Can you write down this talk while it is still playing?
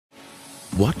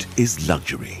What is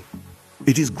luxury?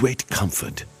 It is great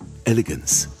comfort,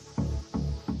 elegance,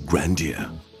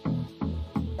 grandeur.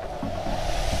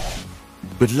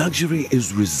 But luxury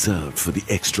is reserved for the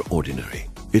extraordinary.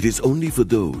 It is only for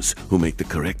those who make the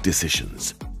correct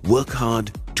decisions, work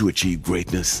hard to achieve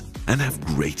greatness, and have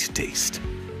great taste.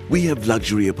 We have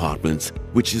luxury apartments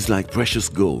which is like precious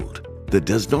gold that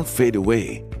does not fade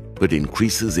away but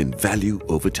increases in value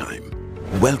over time.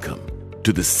 Welcome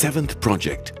to the 7th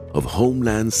project of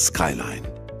Lands Skyline,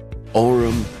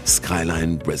 Aurum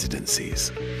Skyline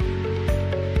Residencies.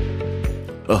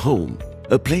 A home,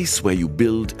 a place where you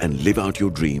build and live out your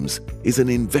dreams, is an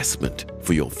investment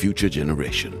for your future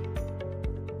generation.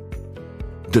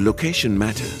 The location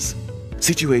matters.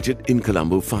 Situated in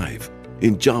Colombo 5,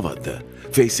 in Jawatta,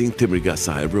 facing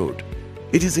Thimbirigasyaya Road,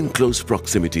 it is in close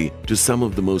proximity to some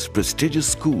of the most prestigious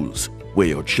schools where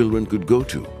your children could go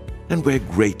to and where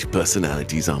great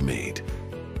personalities are made.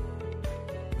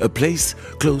 A place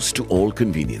close to all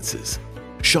conveniences.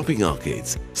 Shopping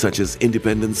arcades such as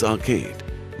Independence Arcade,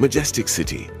 Majestic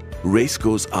City,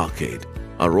 Racecourse Arcade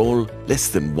are all less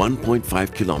than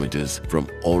 1.5 kilometers from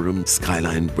Aurum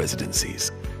Skyline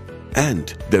Residencies. And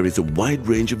there is a wide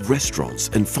range of restaurants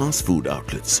and fast food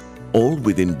outlets, all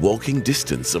within walking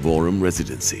distance of Aurum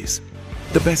Residencies.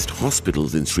 The best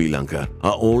hospitals in Sri Lanka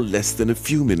are all less than a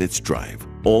few minutes drive,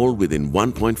 all within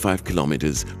 1.5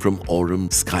 kilometers from Aurum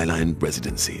Skyline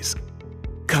Residencies.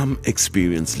 Come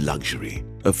experience luxury,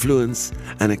 affluence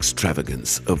and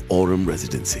extravagance of Aurum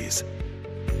Residencies.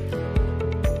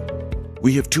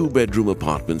 We have 2-bedroom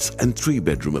apartments and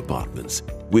 3-bedroom apartments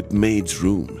with maid's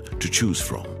room to choose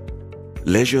from.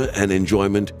 Leisure and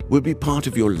enjoyment will be part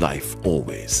of your life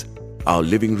always. Our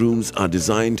living rooms are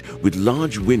designed with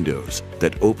large windows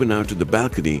that open out to the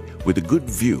balcony with a good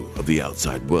view of the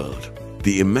outside world.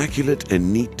 The immaculate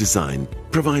and neat design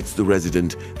provides the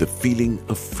resident the feeling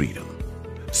of freedom.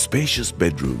 Spacious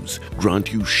bedrooms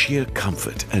grant you sheer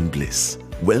comfort and bliss.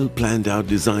 Well-planned out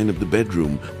design of the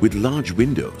bedroom with large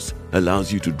windows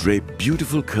allows you to drape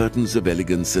beautiful curtains of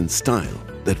elegance and style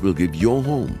that will give your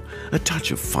home a touch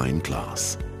of fine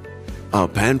class. Our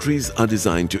pantries are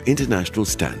designed to international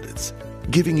standards,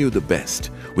 giving you the best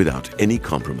without any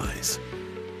compromise.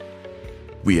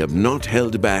 We have not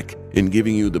held back in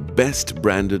giving you the best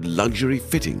branded luxury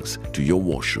fittings to your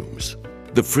washrooms.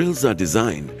 The frills are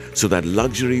designed so that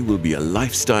luxury will be a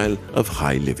lifestyle of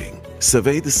high living.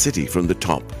 Survey the city from the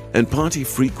top and party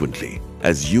frequently,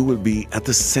 as you will be at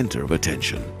the center of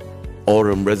attention.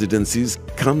 Aurum Residencies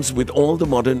comes with all the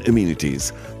modern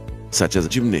amenities such as a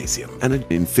gymnasium and an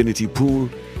infinity pool,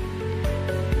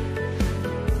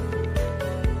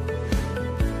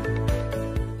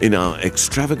 in our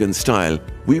extravagant style,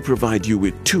 we provide you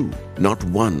with 2, not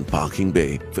 1 parking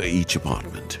bay for each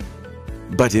apartment.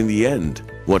 But in the end,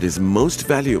 what is most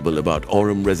valuable about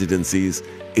Aurum Residencies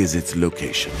is its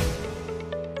location.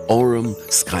 Aurum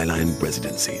Skyline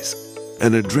Residencies,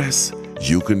 an address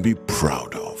you can be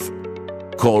proud of.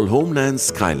 Call Lands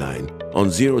Skyline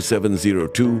on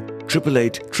 0702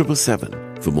 888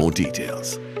 777 for more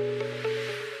details.